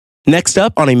Next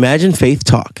up on Imagine Faith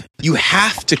Talk, you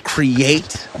have to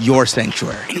create your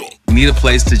sanctuary. You need a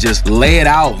place to just lay it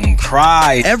out and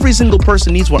cry. Every single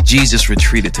person needs one. Jesus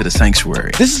retreated to the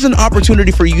sanctuary. This is an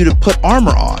opportunity for you to put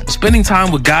armor on. Spending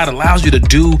time with God allows you to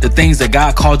do the things that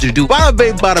God called you to do. Bada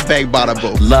bang, bada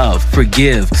boom. Love,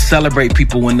 forgive, celebrate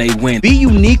people when they win. Be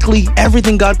uniquely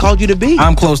everything God called you to be.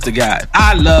 I'm close to God.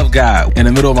 I love God. In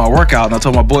the middle of my workout, and I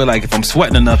told my boy, like, if I'm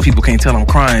sweating enough, people can't tell I'm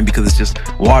crying because it's just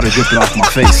water dripping off my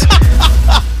face.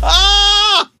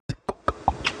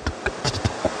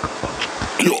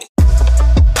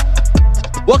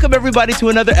 Welcome, everybody, to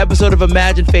another episode of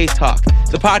Imagine Faith Talk,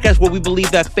 the podcast where we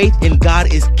believe that faith in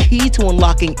God is key to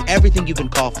unlocking everything you've been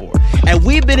called for. And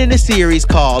we've been in a series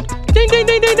called Ding, Ding,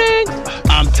 Ding, Ding, Ding.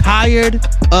 I'm tired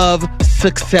of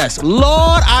success.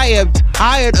 Lord, I am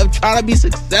tired of trying to be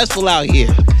successful out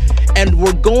here. And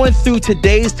we're going through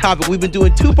today's topic. We've been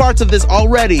doing two parts of this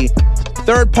already.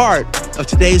 Third part of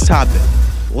today's topic,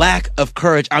 lack of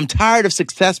courage. I'm tired of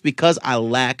success because I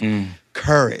lack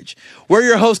courage. We're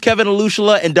your hosts, Kevin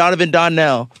Alushula and Donovan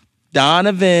Donnell.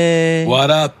 Donovan.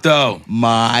 What up, though?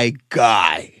 My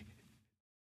guy.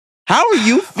 How are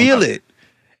you feeling?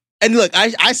 And look,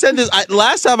 I said this,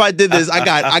 last time I did this,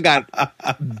 I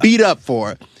got beat up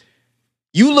for it.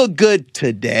 You look good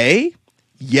today,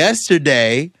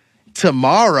 yesterday,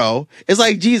 tomorrow. It's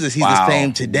like Jesus. He's the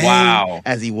same today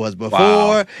as he was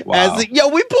before.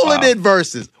 We pulling in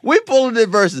verses.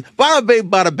 Bada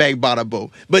bang, bada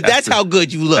boom. But that's how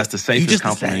good you look. That's the safest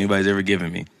compliment anybody's ever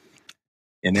given me.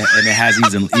 And it has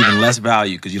even less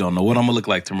value because you don't know what I'm going to look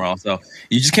like tomorrow. So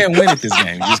you just can't win at this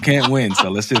game. You just can't win. So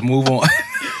let's just move on.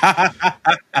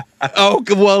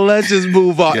 Okay, well, let's just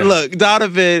move on. Yeah. Look,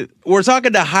 Donovan, we're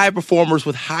talking to high performers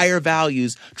with higher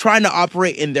values trying to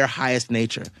operate in their highest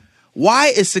nature. Why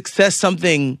is success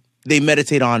something they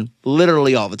meditate on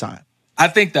literally all the time? I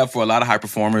think that for a lot of high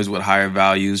performers with higher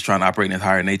values, trying to operate in a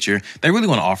higher nature, they really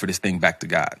want to offer this thing back to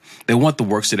God. They want the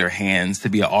works of their hands to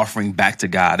be an offering back to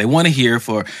God. They want to hear,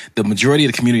 for the majority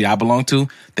of the community I belong to,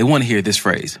 they want to hear this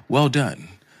phrase, "Well done,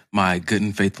 my good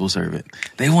and faithful servant."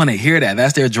 They want to hear that.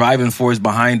 That's their driving force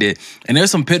behind it. And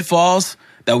there's some pitfalls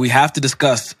that we have to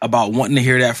discuss about wanting to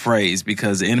hear that phrase,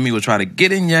 because the enemy will try to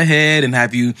get in your head and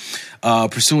have you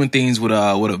pursuing things with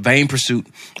a vain pursuit,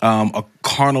 a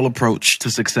carnal approach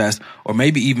to success, or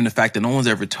maybe even the fact that no one's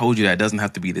ever told you that it doesn't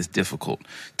have to be this difficult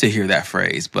to hear that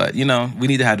phrase. But, we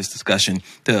need to have this discussion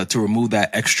to remove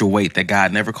that extra weight that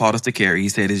God never called us to carry. He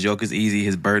said his yoke is easy,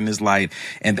 his burden is light.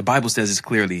 And the Bible says this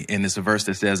clearly. And it's a verse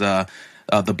that says,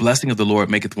 the blessing of the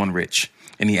Lord maketh one rich,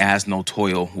 and he adds no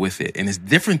toil with it. And it's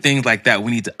different things like that we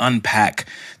need to unpack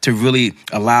to really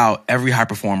allow every high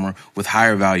performer with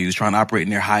higher values trying to operate in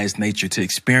their highest nature to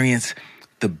experience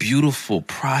the beautiful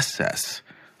process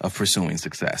of pursuing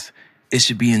success. It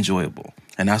should be enjoyable.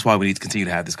 And that's why we need to continue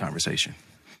to have this conversation.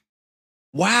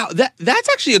 Wow, that's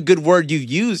actually a good word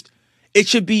you've used. It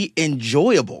should be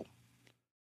enjoyable.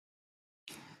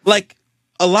 Like,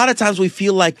 a lot of times we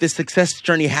feel like this success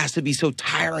journey has to be so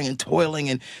tiring and toiling,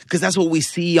 and because that's what we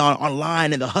see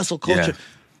online and the hustle culture. Yeah.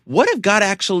 What if God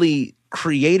actually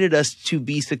created us to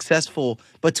be successful,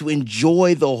 but to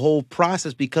enjoy the whole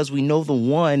process because we know the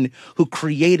one who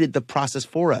created the process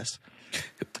for us?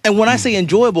 And when I say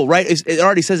enjoyable, right, it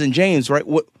already says in James, right,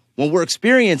 when we're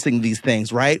experiencing these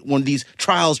things, right, when these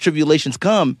trials, tribulations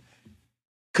come,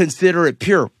 consider it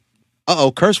pure.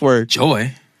 Curse word.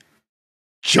 Joy.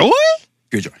 Joy?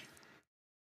 Pure joy.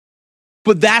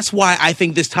 But that's why I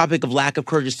think this topic of lack of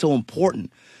courage is so important.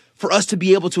 For us to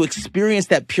be able to experience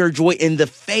that pure joy in the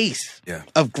face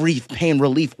of grief, pain,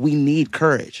 relief, we need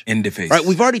courage. In the face. Right?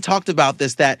 We've already talked about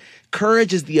this, that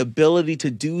courage is the ability to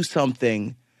do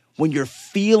something when you're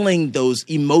feeling those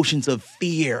emotions of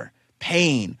fear,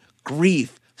 pain,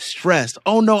 grief, stress.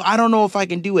 Oh no, I don't know if I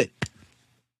can do it.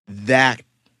 That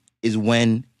is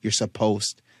when you're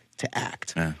supposed to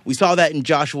act. Yeah. We saw that in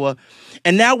Joshua.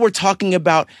 And now we're talking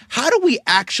about how do we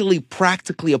actually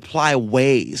practically apply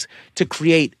ways to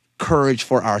create courage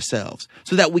for ourselves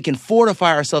so that we can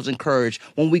fortify ourselves in courage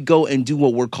when we go and do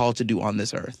what we're called to do on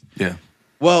this earth. Yeah.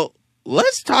 Well,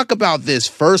 let's talk about this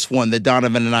first one that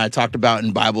Donovan and I talked about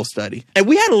in Bible study. And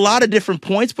we had a lot of different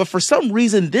points, but for some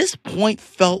reason, this point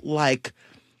felt like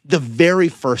the very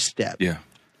first step. Yeah.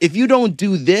 If you don't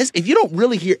do this, if you don't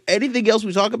really hear anything else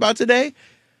we talk about today,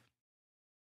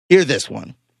 hear this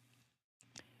one.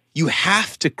 You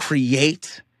have to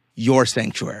create your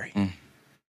sanctuary.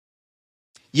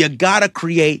 You gotta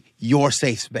create your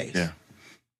safe space. Yeah.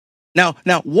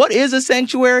 Now, what is a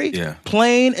sanctuary? Yeah.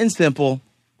 Plain and simple,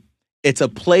 it's a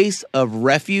place of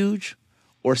refuge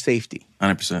or safety.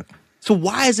 100%. So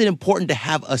why is it important to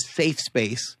have a safe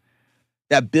space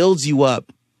that builds you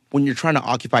up when you're trying to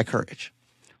occupy courage.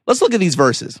 Let's look at these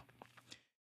verses.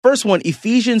 First one,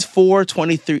 Ephesians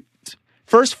 4:23.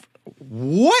 First,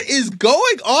 what is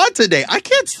going on today? I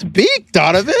can't speak,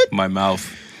 Donovan. My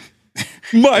mouth.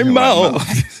 My mouth.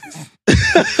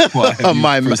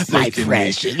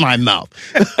 My mouth.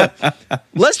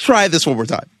 Let's try this one more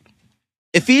time.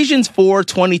 Ephesians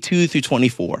 4:22 through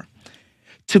 24.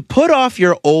 To put off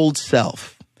your old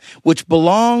self, which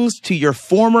belongs to your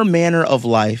former manner of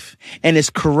life and is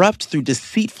corrupt through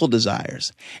deceitful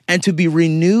desires, and to be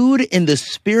renewed in the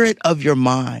spirit of your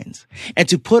minds, and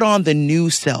to put on the new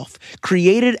self,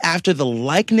 created after the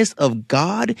likeness of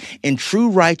God in true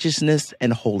righteousness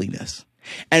and holiness.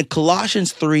 And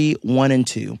Colossians 3:1 and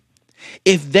 2.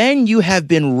 If then you have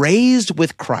been raised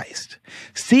with Christ,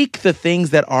 seek the things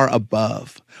that are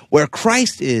above, where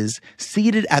Christ is,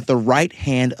 seated at the right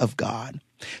hand of God.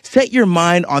 Set your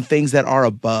mind on things that are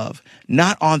above,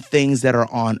 not on things that are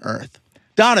on earth.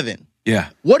 Donovan, Yeah.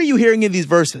 what are you hearing in these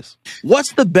verses?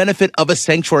 What's the benefit of a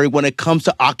sanctuary when it comes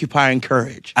to occupying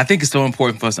courage? I think it's so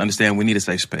important for us to understand we need a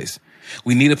safe space.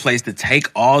 We need a place to take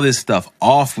all this stuff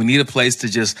off. We need a place to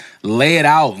just lay it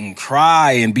out and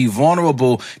cry and be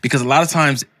vulnerable, because a lot of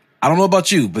times, I don't know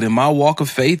about you, but in my walk of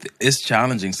faith, it's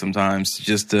challenging sometimes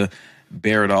just to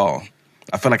bear it all.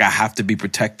 I feel like I have to be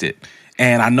protected.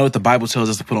 And I know that the Bible tells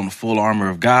us to put on the full armor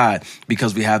of God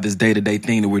because we have this day-to-day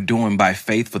thing that we're doing by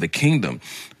faith for the kingdom.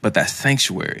 But that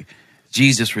sanctuary,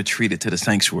 Jesus retreated to the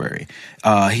sanctuary.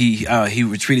 He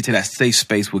retreated to that safe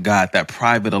space with God, that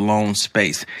private, alone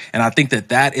space. And I think that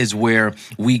that is where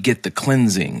we get the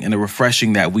cleansing and the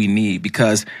refreshing that we need,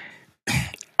 because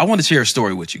I want to share a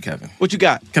story with you, Kevin. What you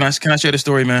got? Can I share the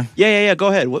story, man? Yeah. Go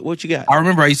ahead. What you got? I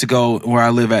remember I used to go where I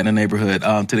live at in the neighborhood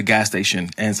to the gas station,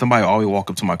 and somebody always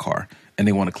walk up to my car and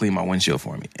they want to clean my windshield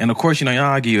for me. And of course,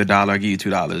 I'll give you $1, I'll give you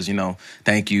 $2,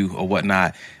 thank you or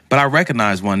whatnot. But I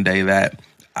recognized one day that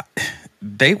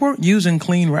they weren't using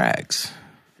clean rags.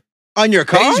 On your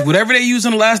car? Whatever they use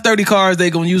in the last 30 cars,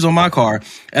 they're going to use on my car.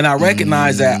 And I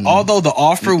recognized that although the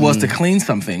offer was to clean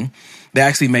something, they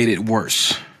actually made it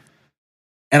worse.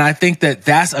 And I think that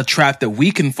that's a trap that we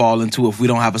can fall into if we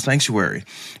don't have a sanctuary,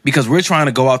 because we're trying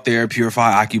to go out there,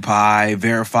 purify, occupy,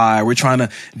 verify. We're trying to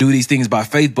do these things by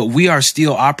faith, but we are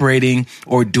still operating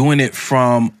or doing it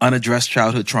from unaddressed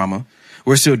childhood trauma.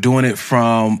 We're still doing it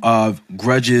from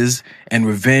grudges and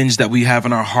revenge that we have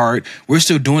in our heart. We're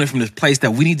still doing it from this place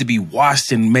that we need to be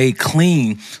washed and made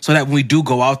clean, so that when we do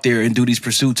go out there and do these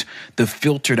pursuits, the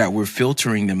filter that we're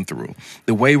filtering them through,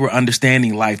 the way we're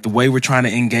understanding life, the way we're trying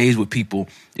to engage with people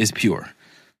is pure.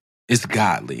 It's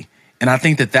godly. And I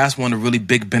think that that's one of the really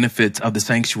big benefits of the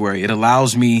sanctuary. It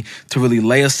allows me to really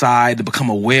lay aside, to become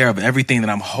aware of everything that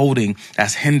I'm holding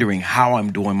that's hindering how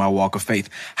I'm doing my walk of faith,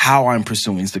 how I'm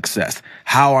pursuing success,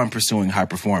 how I'm pursuing high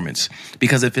performance.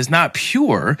 Because if it's not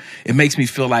pure, it makes me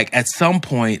feel like at some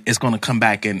point it's going to come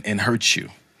back and hurt you.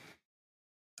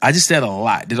 I just said a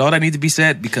lot. Did all that need to be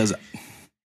said? Because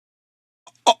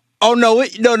no,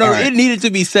 right. It needed to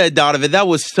be said, Donovan. That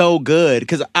was so good,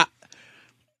 because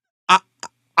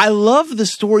I love the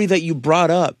story that you brought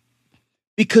up,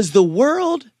 because the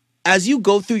world, as you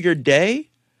go through your day,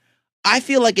 I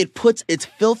feel like it puts its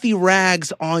filthy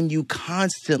rags on you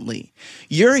constantly.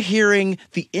 You're hearing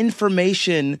the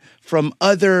information from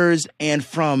others and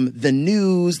from the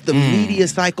news, the media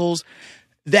cycles,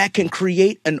 that can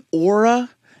create an aura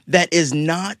that is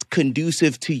not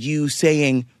conducive to you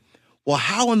saying, well,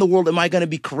 how in the world am I going to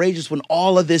be courageous when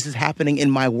all of this is happening in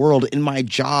my world, in my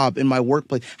job, in my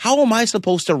workplace? How am I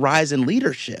supposed to rise in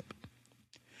leadership?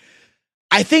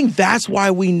 I think that's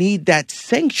why we need that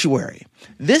sanctuary.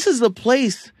 This is a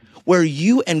place where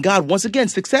you and God, once again,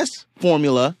 success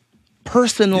formula,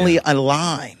 personally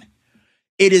align.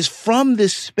 It is from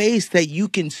this space that you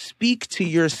can speak to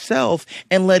yourself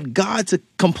and let God to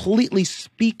completely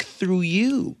speak through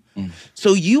you.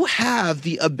 So you have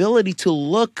the ability to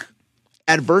look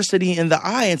adversity in the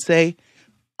eye and say,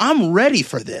 I'm ready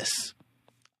for this.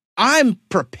 I'm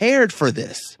prepared for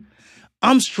this.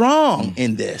 I'm strong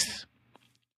in this.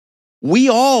 We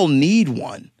all need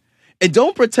one. And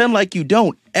don't pretend like you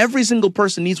don't. Every single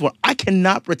person needs one. I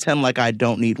cannot pretend like I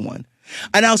don't need one.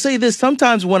 And I'll say this,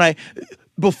 sometimes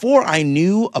before I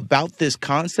knew about this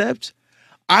concept,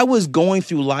 I was going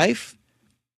through life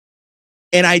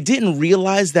and I didn't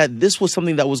realize that this was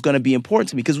something that was going to be important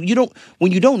to me, because when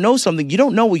you don't know something, you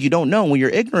don't know what you don't know. When you're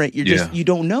ignorant, you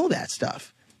don't know that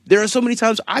stuff. There are so many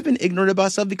times I've been ignorant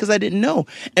about stuff because I didn't know.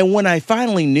 And when I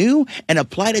finally knew and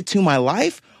applied it to my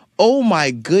life, oh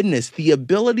my goodness, the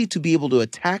ability to be able to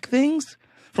attack things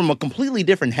from a completely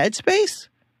different headspace.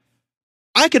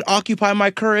 I could occupy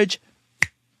my courage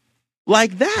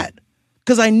like that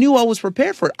because I knew I was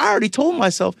prepared for it. I already told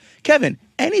myself, Kevin,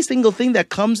 any single thing that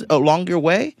comes along your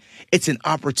way, it's an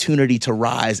opportunity to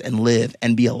rise and live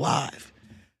and be alive.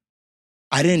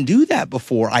 I didn't do that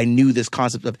before I knew this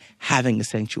concept of having a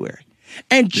sanctuary.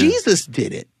 And Jesus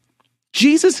did it.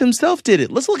 Jesus himself did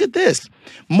it. Let's look at this.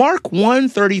 Mark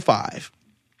 1:35.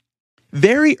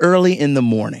 Very early in the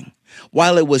morning,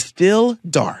 while it was still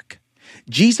dark,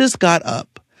 Jesus got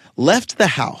up, left the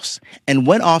house, and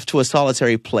went off to a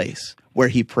solitary place where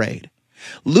he prayed.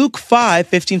 Luke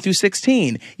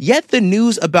 5:15-16. Yet the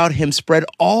news about him spread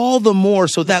all the more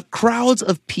so that crowds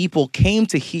of people came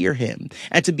to hear him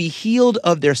and to be healed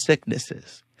of their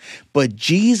sicknesses. But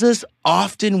Jesus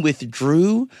often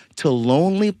withdrew to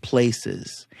lonely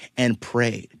places and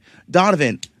prayed.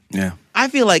 Donovan, I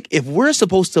feel like if we're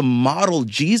supposed to model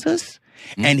Jesus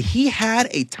and he had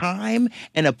a time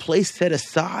and a place set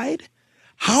aside,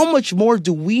 how much more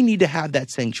do we need to have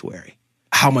that sanctuary?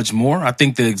 How much more? I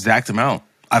think the exact amount.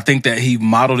 I think that he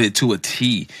modeled it to a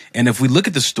T. And if we look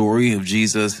at the story of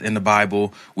Jesus in the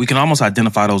Bible, we can almost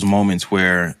identify those moments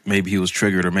where maybe he was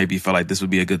triggered or maybe he felt like this would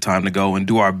be a good time to go and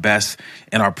do our best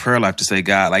in our prayer life to say,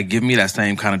 God, like, give me that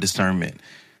same kind of discernment.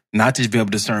 Not to be able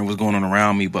to discern what's going on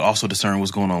around me, but also discern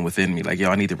what's going on within me. Like, yo,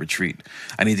 I need to retreat.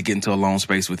 I need to get into a lone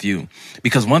space with you.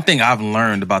 Because one thing I've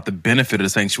learned about the benefit of the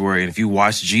sanctuary, and if you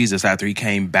watch Jesus after he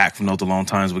came back from those alone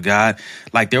times with God,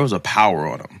 like there was a power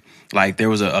on him. Like there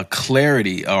was a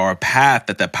clarity or a path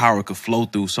that power could flow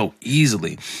through so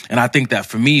easily. And I think that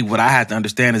for me, what I had to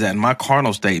understand is that in my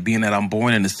carnal state, being that I'm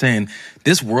born into sin,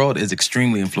 this world is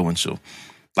extremely influential.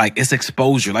 Like it's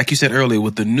exposure. Like you said earlier,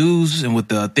 with the news and with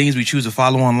the things we choose to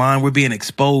follow online, we're being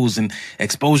exposed. And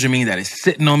exposure means that it's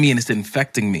sitting on me and it's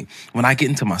infecting me. When I get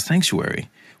into my sanctuary,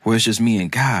 where it's just me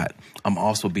and God, I'm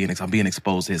being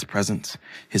exposed to his presence,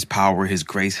 his power, his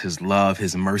grace, his love,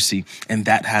 his mercy. And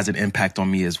that has an impact on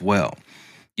me as well.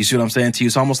 You see what I'm saying to you?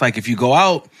 It's almost like if you go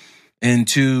out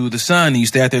into the sun and you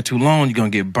stay out there too long, you're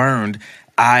going to get burned.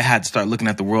 I had to start looking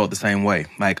at the world the same way.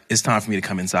 Like it's time for me to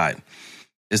come inside.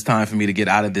 It's time for me to get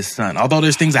out of this sun. Although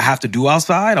there's things I have to do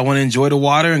outside. I want to enjoy the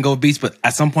water and go beach, but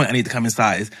at some point I need to come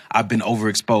inside. I've been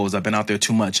overexposed. I've been out there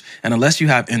too much. And unless you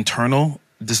have internal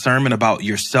discernment about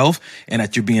yourself and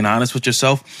that you're being honest with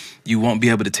yourself, you won't be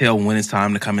able to tell when it's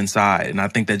time to come inside. And I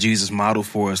think that Jesus modeled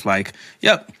for us like,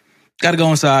 yep, got to go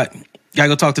inside. Got to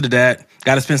go talk to the dad.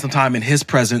 Got to spend some time in his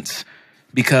presence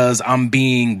because I'm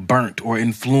being burnt or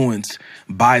influenced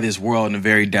by this world in a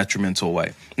very detrimental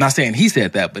way. Not saying he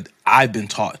said that, but I've been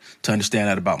taught to understand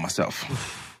that about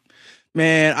myself.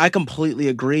 Man, I completely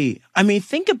agree. I mean,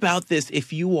 think about this.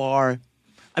 If you are,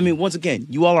 once again,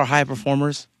 you all are high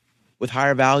performers with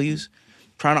higher values,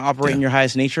 trying to operate in your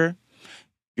highest nature.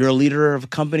 You're a leader of a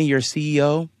company, you're a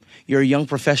CEO, you're a young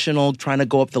professional trying to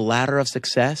go up the ladder of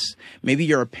success. Maybe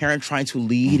you're a parent trying to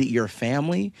lead your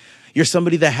family. You're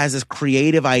somebody that has this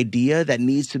creative idea that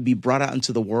needs to be brought out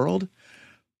into the world.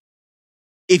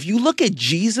 If you look at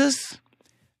Jesus,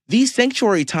 these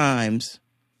sanctuary times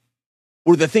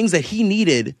were the things that he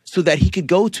needed so that he could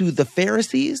go to the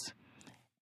Pharisees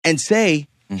and say,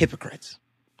 hypocrites.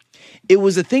 It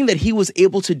was a thing that he was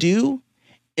able to do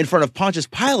in front of Pontius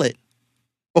Pilate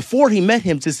before he met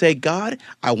him to say, God,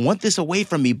 I want this away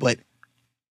from me, but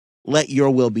let your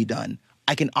will be done.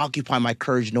 I can occupy my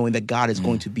courage knowing that God is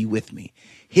going to be with me.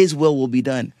 His will be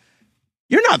done.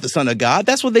 You're not the Son of God.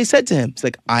 That's what they said to him. It's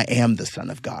like, I am the Son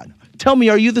of God. Tell me,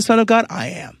 are you the Son of God? I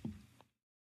am.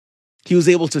 He was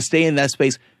able to stay in that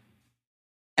space.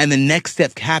 And the next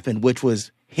step happened, which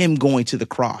was him going to the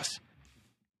cross.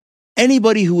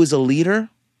 Anybody who is a leader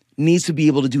needs to be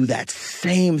able to do that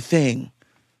same thing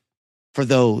for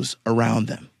those around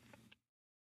them.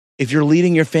 If you're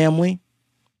leading your family,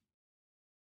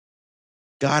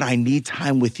 God, I need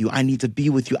time with you. I need to be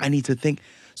with you. I need to think.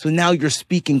 So now you're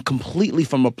speaking completely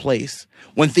from a place.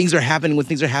 When things are happening,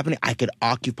 I could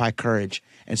occupy courage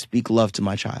and speak love to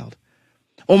my child.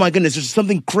 Oh my goodness, there's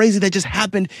something crazy that just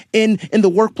happened in the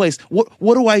workplace. What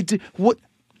do I do?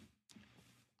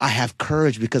 I have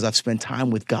courage because I've spent time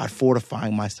with God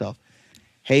fortifying myself.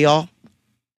 Hey, y'all,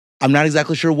 I'm not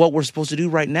exactly sure what we're supposed to do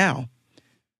right now,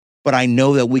 but I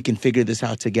know that we can figure this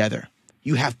out together.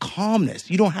 You have calmness.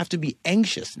 You don't have to be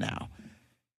anxious now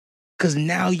because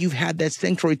now you've had that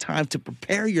sanctuary time to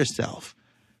prepare yourself,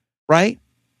 right?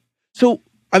 So,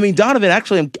 Donovan,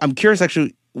 actually, I'm curious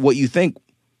actually what you think.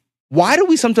 Why do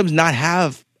we sometimes not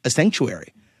have a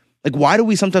sanctuary? Like, why do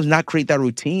we sometimes not create that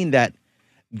routine that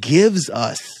gives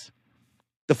us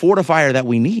the fortifier that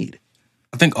we need?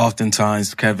 I think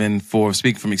oftentimes, Kevin, for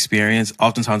speaking from experience,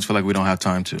 oftentimes feel like we don't have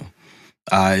time to.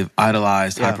 I've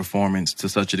idolized high performance to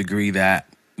such a degree that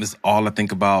is all I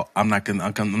think about. I'm not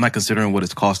considering what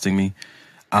it's costing me.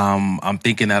 I'm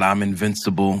thinking that I'm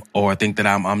invincible, or I think that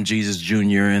I'm Jesus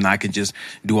Jr. and I can just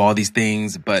do all these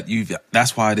things. But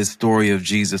that's why this story of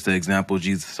Jesus, the example of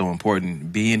Jesus, is so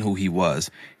important. Being who he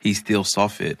was, he still saw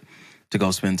fit to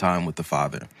go spend time with the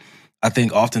Father. I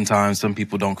think oftentimes some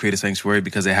people don't create a sanctuary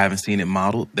because they haven't seen it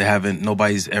modeled.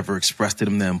 Nobody's ever expressed to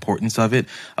them the importance of it.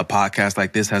 A podcast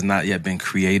like this has not yet been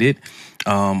created.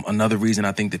 Another reason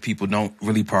I think that people don't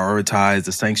really prioritize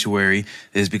the sanctuary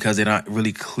is because they're not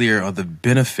really clear of the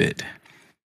benefit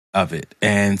of it.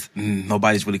 And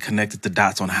nobody's really connected the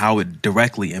dots on how it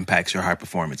directly impacts your high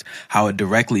performance, how it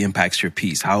directly impacts your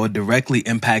peace, how it directly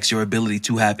impacts your ability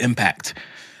to have impact.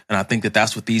 And I think that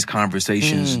that's what these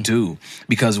conversations do,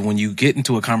 because when you get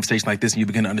into a conversation like this and you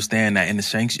begin to understand that in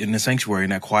the sanctuary,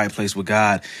 in that quiet place with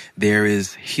God, there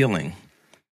is healing,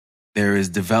 there is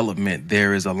development,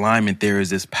 there is alignment, there is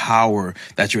this power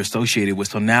that you're associated with.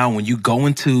 So now when you go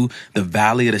into the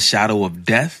valley of the shadow of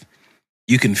death,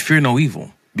 you can fear no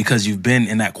evil, because you've been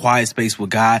in that quiet space with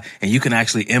God, and you can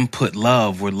actually input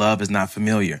love where love is not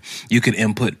familiar. You can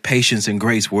input patience and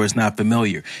grace where it's not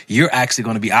familiar. You're actually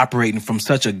going to be operating from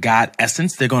such a God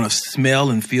essence. They're going to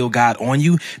smell and feel God on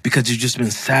you because you've just been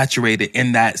saturated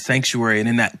in that sanctuary and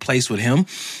in that place with him.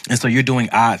 And so you're doing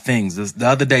odd things. The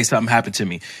other day, something happened to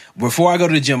me. Before I go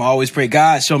to the gym, I always pray,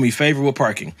 God, show me favorable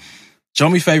parking. Show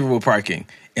me favorable parking.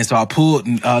 And so I pulled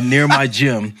near my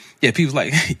gym. Yeah, people's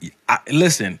like,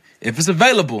 listen, if it's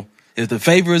available, if the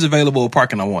favor is available at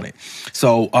parking, I want it.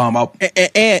 So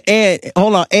and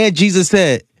hold on. And Jesus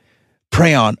said,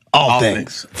 pray on all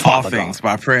things. All things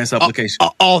by prayer and supplication.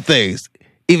 All things,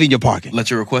 even your parking. Let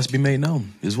your request be made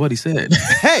known, is what he said.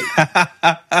 Hey.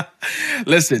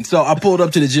 Listen, so I pulled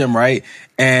up to the gym, right?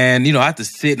 And, I have to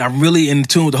sit, and I'm really in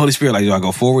tune with the Holy Spirit. Like, do I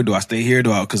go forward? Do I stay here?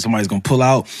 Because somebody's going to pull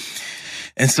out?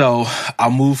 And so I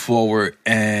move forward,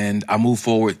 and I move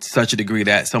forward to such a degree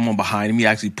that someone behind me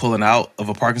actually pulling out of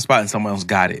a parking spot, and someone else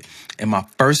got it. And my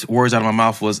first words out of my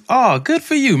mouth was, oh, good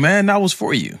for you, man. That was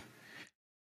for you.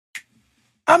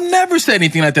 I've never said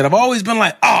anything like that. I've always been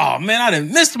like, oh, man, I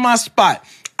done missed my spot.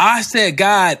 I said,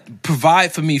 God,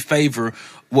 provide for me favor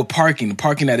with parking, the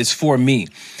parking that is for me.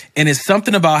 And it's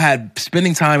something about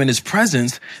spending time in his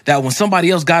presence that when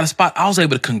somebody else got a spot, I was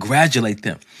able to congratulate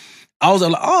them. I was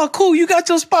like, oh, cool, you got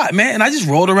your spot, man. And I just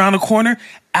rolled around the corner,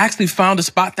 actually found a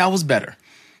spot that was better.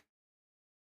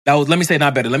 Let me say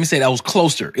not better. Let me say that was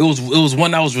closer. It was one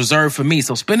that was reserved for me.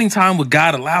 So spending time with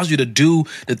God allows you to do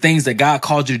the things that God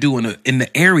called you to do in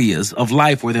the areas of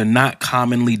life where they're not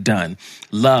commonly done.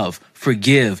 Love,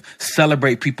 forgive,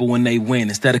 celebrate people when they win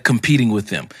instead of competing with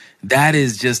them. That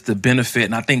is just the benefit.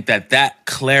 And I think that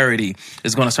clarity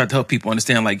is going to start to help people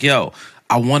understand, like, yo,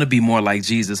 I want to be more like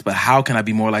Jesus, but how can I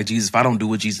be more like Jesus if I don't do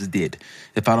what Jesus did?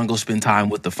 If I don't go spend time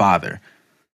with the Father?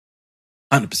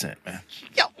 100%, man.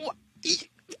 Yo,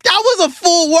 that was a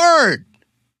full word.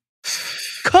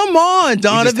 Come on,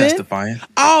 Donovan. Just testifying.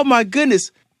 Oh, my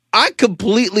goodness. I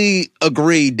completely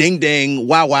agree. Ding, ding.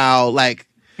 Wow, wow. Like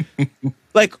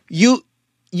you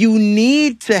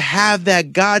need to have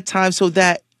that God time so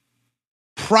that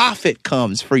profit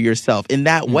comes for yourself in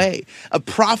that way. A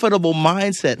profitable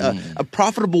mindset, a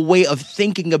profitable way of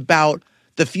thinking about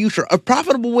the future, a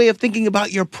profitable way of thinking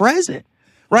about your present,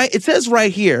 right? It says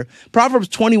right here, Proverbs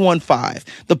 21:5,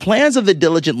 the plans of the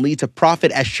diligent lead to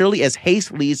profit as surely as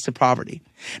haste leads to poverty.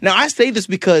 Now, I say this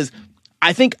because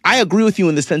I think I agree with you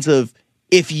in the sense of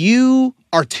if you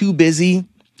are too busy,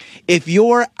 if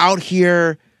you're out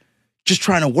here just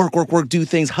trying to work, do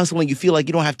things, hustling, you feel like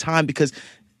you don't have time because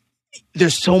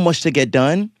there's so much to get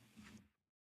done.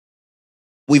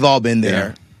 We've all been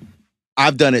there. Yeah.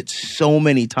 I've done it so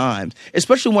many times,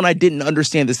 especially when I didn't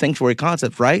understand the sanctuary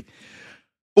concept, right?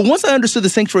 But once I understood the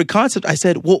sanctuary concept, I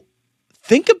said, well,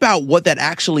 think about what that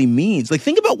actually means. Like,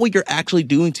 think about what you're actually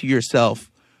doing to yourself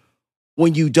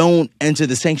when you don't enter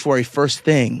the sanctuary first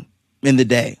thing in the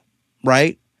day,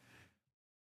 right?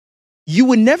 You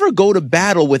would never go to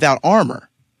battle without armor.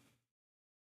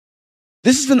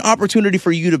 This is an opportunity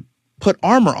for you to put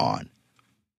armor on.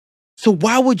 So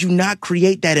why would you not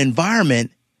create that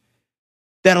environment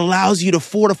that allows you to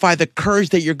fortify the courage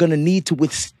that you're going to need to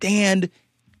withstand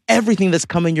everything that's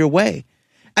coming your way?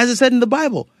 As it said in the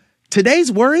Bible,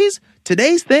 today's worries,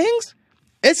 today's things,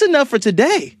 it's enough for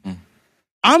today.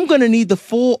 I'm going to need the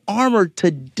full armor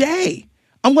today.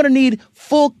 I'm going to need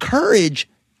full courage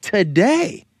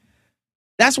today.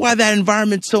 That's why that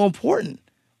environment's so important.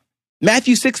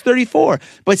 Matthew 6:34,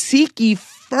 but seek ye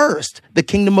first the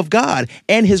kingdom of God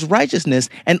and his righteousness,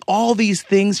 and all these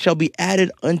things shall be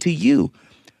added unto you.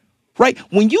 Right?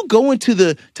 When you go into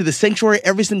the sanctuary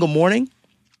every single morning,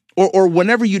 or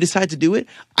whenever you decide to do it,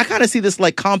 I kind of see this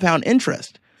like compound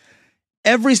interest.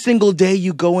 Every single day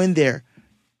you go in there,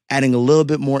 adding a little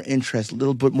bit more interest, a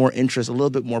little bit more interest, a little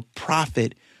bit more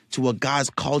profit to what God's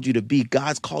called you to be.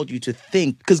 God's called you to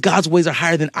think, because God's ways are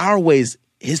higher than our ways.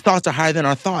 His thoughts are higher than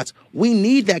our thoughts. We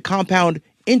need that compound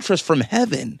interest from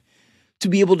heaven to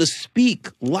be able to speak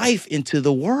life into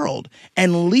the world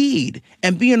and lead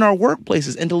and be in our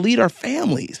workplaces and to lead our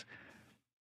families.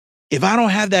 If I don't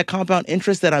have that compound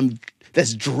interest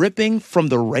that's dripping from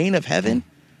the rain of heaven,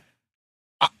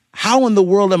 how in the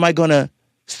world am I going to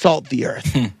salt the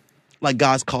earth like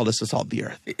God's called us to salt the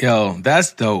earth? Yo,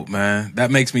 that's dope, man. That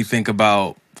makes me think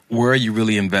about, where are you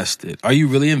really invested? Are you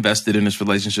really invested in this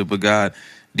relationship with God?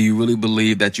 Do you really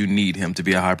believe that you need him to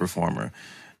be a high performer?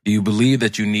 Do you believe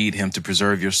that you need him to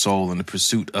preserve your soul in the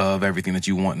pursuit of everything that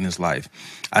you want in this life?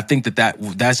 I think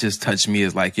that's just touched me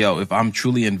as like, yo, if I'm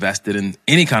truly invested in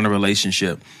any kind of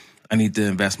relationship, I need to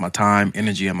invest my time,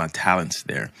 energy, and my talents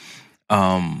there.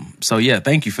 So yeah,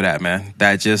 thank you for that, man.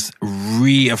 That just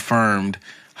reaffirmed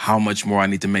how much more I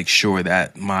need to make sure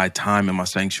that my time in my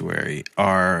sanctuary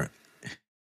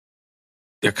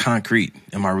they're concrete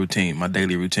in my routine, my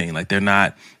daily routine. Like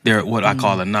they're what I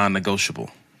call a non-negotiable.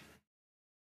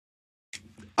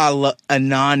 I love a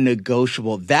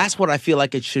non-negotiable. That's what I feel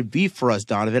like it should be for us,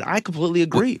 Donovan. I completely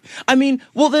agree. I mean,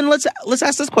 well then let's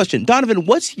ask this question. Donovan,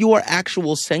 what's your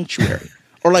actual sanctuary?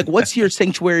 Or like, what's your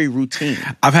sanctuary routine?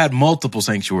 I've had multiple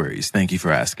sanctuaries. Thank you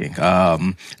for asking.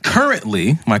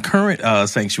 Currently, my current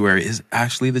sanctuary is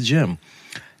actually the gym,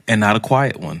 and not a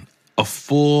quiet one. A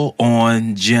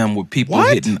full-on gym with people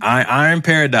hitting Iron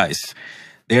Paradise.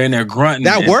 They're in there grunting.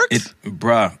 That works?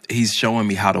 Bruh, he's showing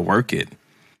me how to work it.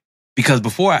 Because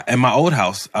before, in my old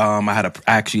house,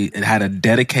 it had a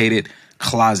dedicated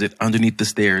closet underneath the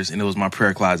stairs, and it was my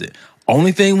prayer closet.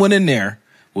 Only thing went in there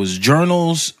was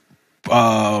journals,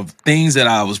 things that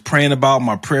I was praying about,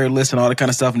 my prayer list and all that kind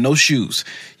of stuff. No shoes.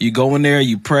 You go in there,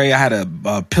 you pray. I had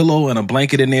a pillow and a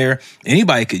blanket in there.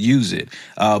 Anybody could use it,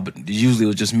 but usually it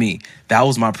was just me. That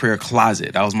was my prayer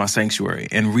closet. That was my sanctuary.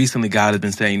 And recently God has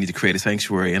been saying you need to create a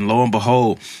sanctuary. And lo and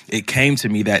behold, it came to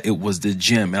me that it was the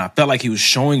gym. And I felt like he was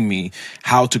showing me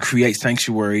how to create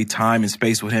sanctuary, time and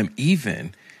space with him,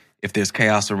 even if there's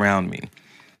chaos around me.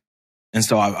 And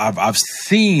so I've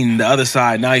seen the other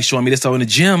side. Now he's showing me this. So in the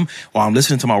gym, while I'm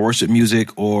listening to my worship music,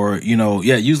 or,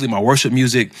 usually my worship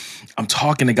music, I'm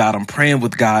talking to God, I'm praying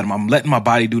with God, I'm letting my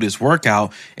body do this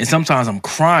workout. And sometimes I'm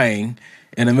crying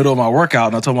in the middle of my workout.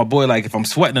 And I told my boy, like, if I'm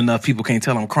sweating enough, people can't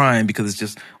tell I'm crying because it's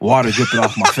just water dripping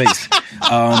off my face.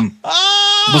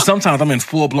 But sometimes I'm in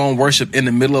full-blown worship in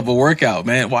the middle of a workout,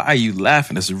 man. Why are you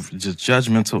laughing? It's just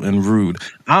judgmental and rude.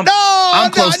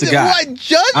 I'm close to God.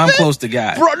 I'm close to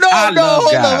God. Bro, I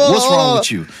love God. What's wrong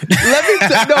with you?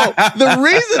 The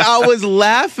reason I was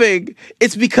laughing,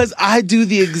 it's because I do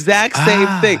the exact same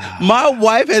thing. My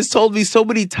wife has told me so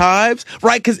many times,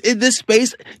 right? Because in this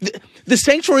space, the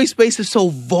sanctuary space is so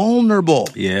vulnerable.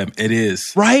 Yeah, it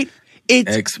is. Right?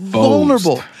 It's exposed.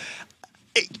 Vulnerable.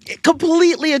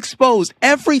 Completely exposed.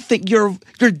 Everything, your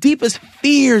deepest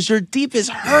fears, your deepest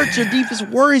hurts, your deepest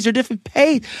worries, your deepest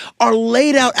pain are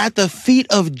laid out at the feet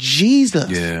of Jesus.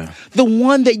 Yeah. The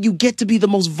one that you get to be the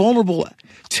most vulnerable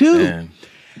to. Man.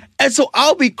 And so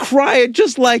I'll be crying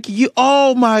just like you.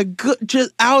 Oh my God,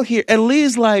 just out here. And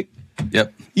Lee's like,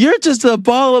 yep, you're just a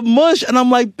ball of mush. And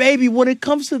I'm like, baby, when it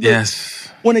comes to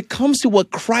when it comes to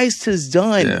what Christ has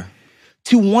done,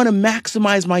 to want to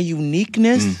maximize my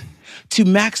uniqueness, to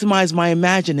maximize my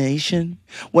imagination,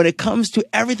 when it comes to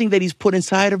everything that he's put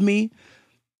inside of me,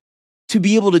 to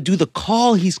be able to do the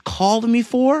call he's called me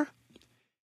for,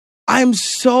 I'm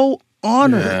so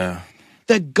honored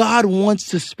that God wants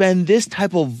to spend this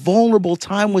type of vulnerable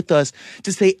time with us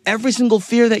to say, every single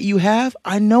fear that you have,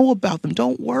 I know about them.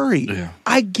 Don't worry. Yeah.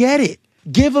 I get it.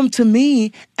 Give them to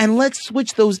me, and let's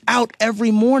switch those out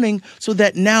every morning so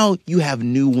that now you have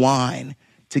new wine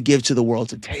to give to the world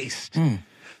to taste.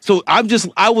 So I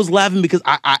was laughing because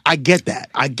I get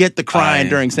that. I get the crying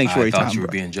during sanctuary time. I thought you were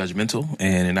being judgmental,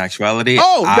 and in actuality,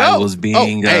 I was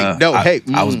being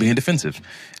I was being defensive,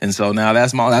 and so now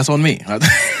that's on me.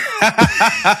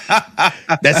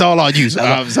 That's all on you. So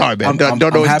I'm sorry, man. I'm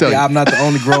happy I'm not the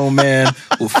only grown man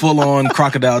with full-on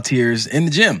crocodile tears in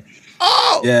the gym.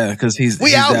 Oh, yeah, because he's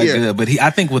out that here. Good. But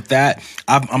I think with that,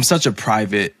 I'm such a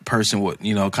private person with,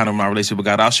 kind of my relationship with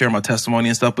God. I'll share my testimony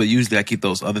and stuff, but usually I keep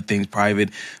those other things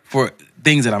private for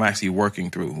things that I'm actually working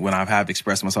through when I have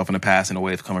expressed myself in the past in a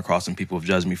way I've come across and people have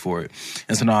judged me for it.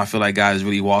 And so now I feel like God is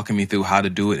really walking me through how to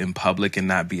do it in public and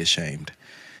not be ashamed.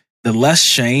 The less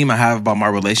shame I have about my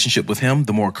relationship with him,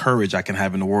 the more courage I can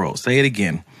have in the world. Say it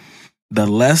again. the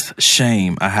less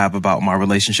shame I have about my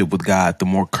relationship with God, the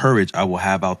more courage I will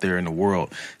have out there in the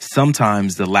world.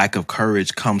 Sometimes the lack of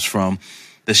courage comes from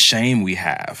the shame we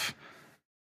have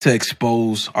to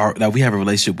expose that we have a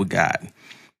relationship with God.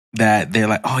 That they're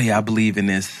like, oh yeah, I believe in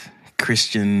this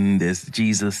Christian, this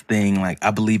Jesus thing. Like,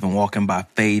 I believe in walking by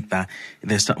faith.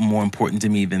 There's something more important to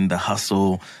me than the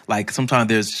hustle. Like, sometimes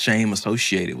there's shame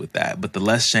associated with that. But the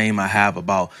less shame I have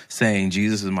about saying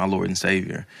Jesus is my Lord and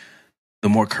Savior, the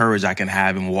more courage I can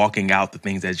have in walking out the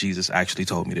things that Jesus actually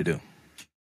told me to do.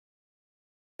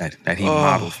 That he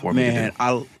modeled for me to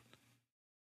do.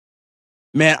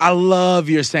 Man, I love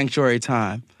your sanctuary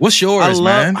time. What's yours,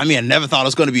 man? I mean, I never thought I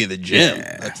was going to be in the gym.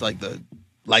 Yeah. That's like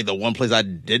the one place I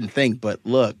didn't think. But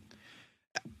look,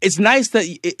 it's nice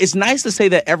to say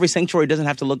that every sanctuary doesn't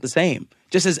have to look the same.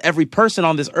 Just as every person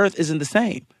on this earth isn't the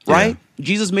same, right? Yeah.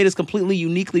 Jesus made us completely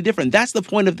uniquely different. That's the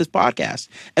point of this podcast.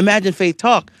 Imagine Faith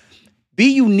Talk. Be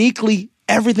uniquely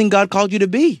everything God called you to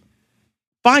be.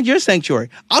 Find your sanctuary.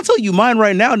 I'll tell you mine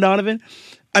right now, Donovan.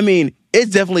 I mean,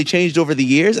 it's definitely changed over the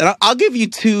years. And I'll give you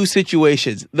two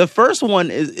situations. The first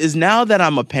one is now that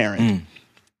I'm a parent,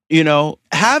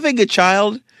 having a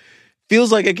child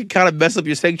feels like it can kind of mess up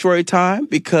your sanctuary time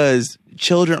because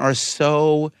children are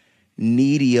so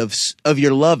needy of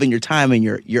your love and your time and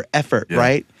your effort,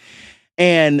 right?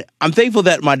 And I'm thankful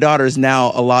that my daughter is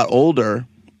now a lot older,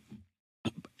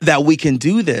 that we can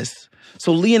do this.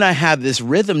 So Lee and I have this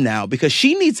rhythm now because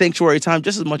she needs sanctuary time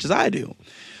just as much as I do.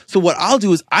 So what I'll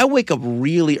do is I wake up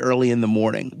really early in the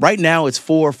morning. Right now it's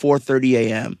 4:30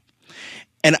 a.m.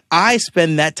 And I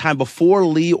spend that time before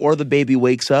Lee or the baby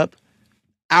wakes up,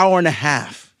 hour and a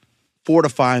half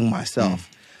fortifying myself,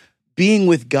 being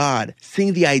with God,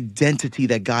 seeing the identity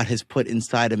that God has put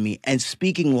inside of me and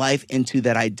speaking life into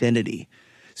that identity.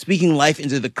 Speaking life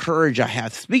into the courage I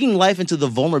have, speaking life into the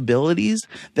vulnerabilities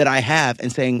that I have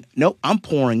and saying, nope, I'm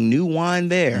pouring new wine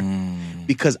there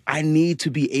because I need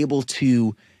to be able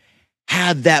to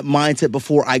have that mindset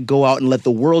before I go out and let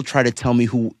the world try to tell me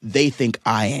who they think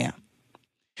I am.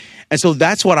 And so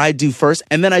that's what I do first.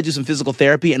 And then I do some physical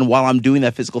therapy. And while I'm doing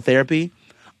that physical therapy,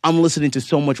 I'm listening to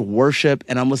so much worship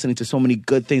and I'm listening to so many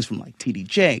good things from like T.D.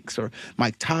 Jakes or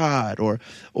Mike Todd or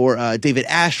David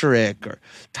Asherik or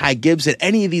Ty Gibson,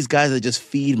 any of these guys that just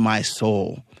feed my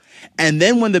soul. And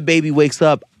then when the baby wakes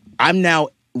up, I'm now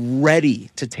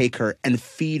ready to take her and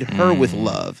feed her with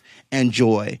love and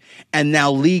joy. And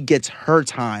now Lee gets her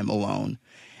time alone.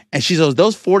 And she says,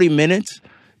 those 40 minutes,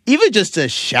 even just to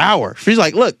shower, she's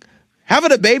like, look,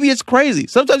 having a baby, it's crazy.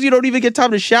 Sometimes you don't even get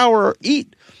time to shower or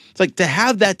eat. It's like to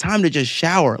have that time to just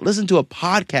shower, listen to a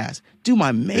podcast, do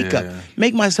my makeup,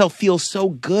 make myself feel so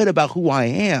good about who I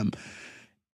am.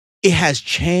 It has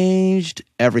changed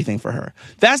everything for her.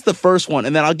 That's the first one.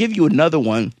 And then I'll give you another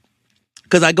one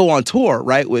because I go on tour,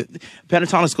 right? With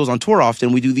Pentatonics goes on tour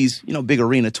often. We do these, big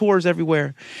arena tours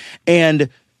everywhere. And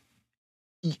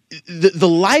the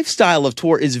lifestyle of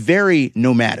tour is very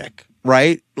nomadic,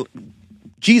 right?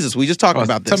 Jesus, we just talked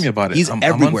about this. Tell me about it. He's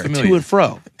everywhere, to and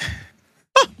fro.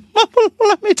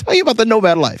 Let me tell you about the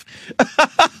nomad life.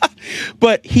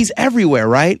 But he's everywhere,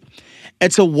 right?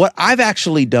 And so what I've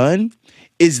actually done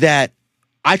is that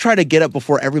I try to get up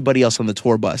before everybody else on the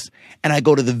tour bus, and I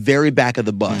go to the very back of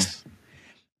the bus.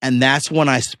 And that's when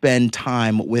I spend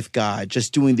time with God,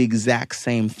 just doing the exact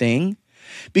same thing.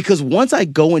 Because once I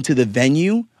go into the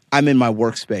venue, I'm in my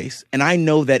workspace. And I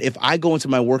know that if I go into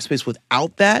my workspace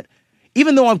without that,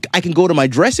 even though I can go to my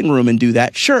dressing room and do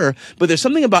that, sure, but there's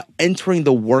something about entering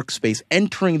the workspace,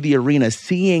 entering the arena,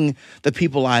 seeing the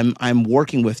people I'm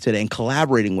working with today and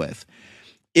collaborating with.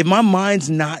 If my mind's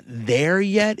not there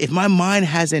yet, if my mind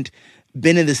hasn't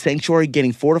been in the sanctuary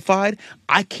getting fortified,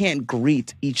 I can't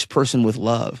greet each person with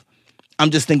love.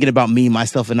 I'm just thinking about me,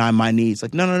 myself, and my needs.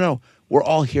 Like, no. We're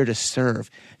all here to serve.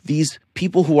 These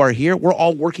people who are here, we're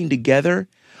all working together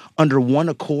under one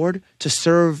accord to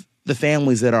serve the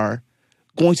families that are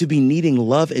going to be needing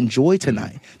love and joy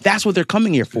tonight. That's what they're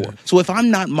coming here for. So if I'm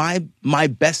not my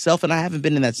best self and I haven't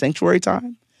been in that sanctuary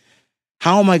time,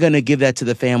 how am I going to give that to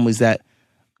the families that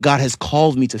God has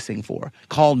called me to sing for,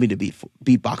 called me to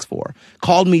beatbox for,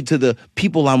 called me to the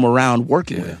people I'm around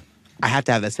working with? I have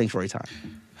to have that sanctuary time.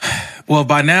 Well,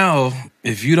 by now,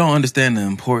 if you don't understand the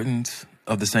importance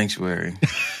of the sanctuary,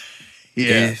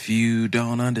 if you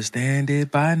don't understand it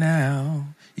by now,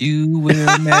 you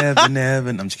will never.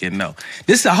 I'm just kidding. No,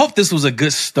 I hope this was a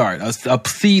good start, a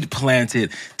seed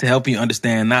planted to help you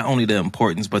understand not only the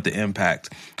importance but the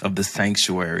impact of the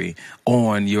sanctuary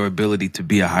on your ability to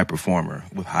be a high performer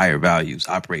with higher values,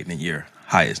 operating in your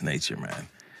highest nature, man.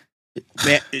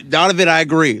 Man, Donovan, I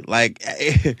agree. Like,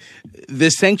 the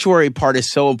sanctuary part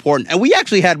is so important, and we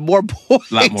actually had more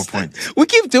points. A lot more points. We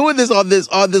keep doing this on this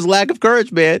lack of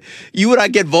courage, man. You and I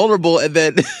get vulnerable, and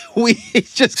then we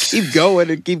just keep going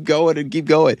and keep going and keep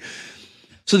going.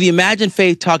 So the Imagine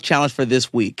Faith Talk Challenge for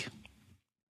this week: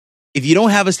 if you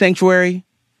don't have a sanctuary,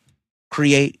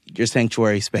 create your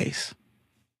sanctuary space.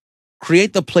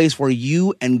 Create the place where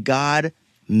you and God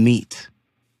meet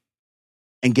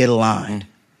and get aligned.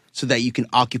 So that you can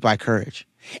occupy courage.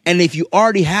 And if you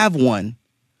already have one,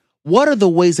 what are the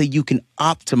ways that you can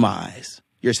optimize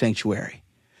your sanctuary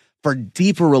for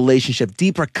deeper relationship,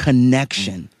 deeper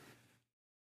connection?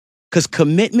 Because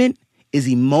commitment is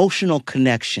emotional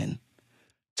connection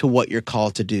to what you're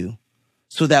called to do.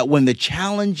 So that when the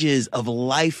challenges of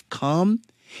life come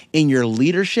in your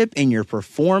leadership, in your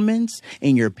performance,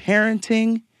 in your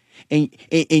parenting,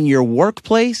 in your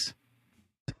workplace,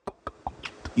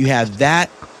 you have that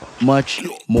much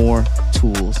more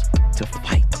tools to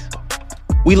fight.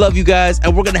 We love you guys,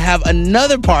 and we're going to have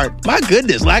another part. My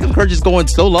goodness, lack of courage is going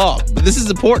so long, but this is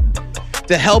important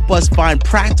to help us find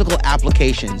practical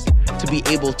applications to be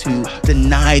able to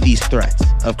deny these threats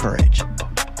of courage.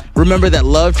 Remember that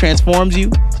love transforms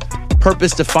you,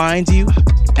 purpose defines you,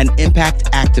 and impact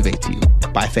activates you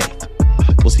by faith.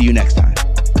 We'll see you next time.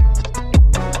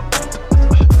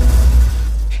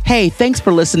 Hey, thanks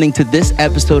for listening to this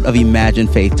episode of Imagine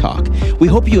Faith Talk. We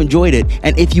hope you enjoyed it.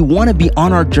 And if you want to be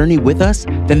on our journey with us,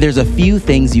 then there's a few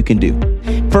things you can do.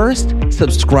 First,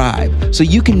 subscribe so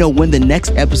you can know when the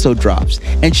next episode drops,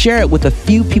 and share it with a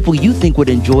few people you think would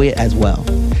enjoy it as well.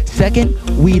 Second,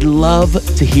 we'd love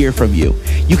to hear from you.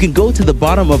 You can go to the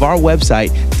bottom of our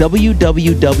website,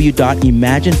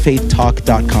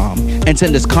 www.imaginefaithtalk.com, and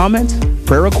send us comments,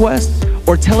 prayer requests,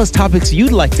 or tell us topics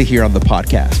you'd like to hear on the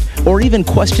podcast, or even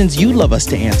questions you'd love us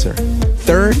to answer.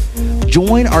 Third,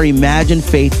 join our Imagine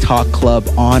Faith Talk Club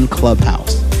on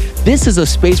Clubhouse. This is a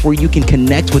space where you can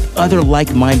connect with other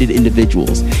like-minded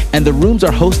individuals, and the rooms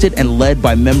are hosted and led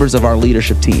by members of our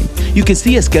leadership team. You can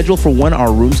see a schedule for when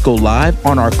our rooms go live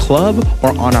on our club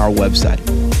or on our website.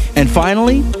 And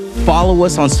finally, follow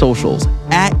us on socials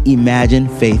at Imagine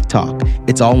Faith Talk.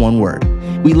 It's all one word.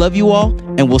 We love you all,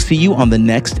 and we'll see you on the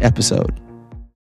next episode.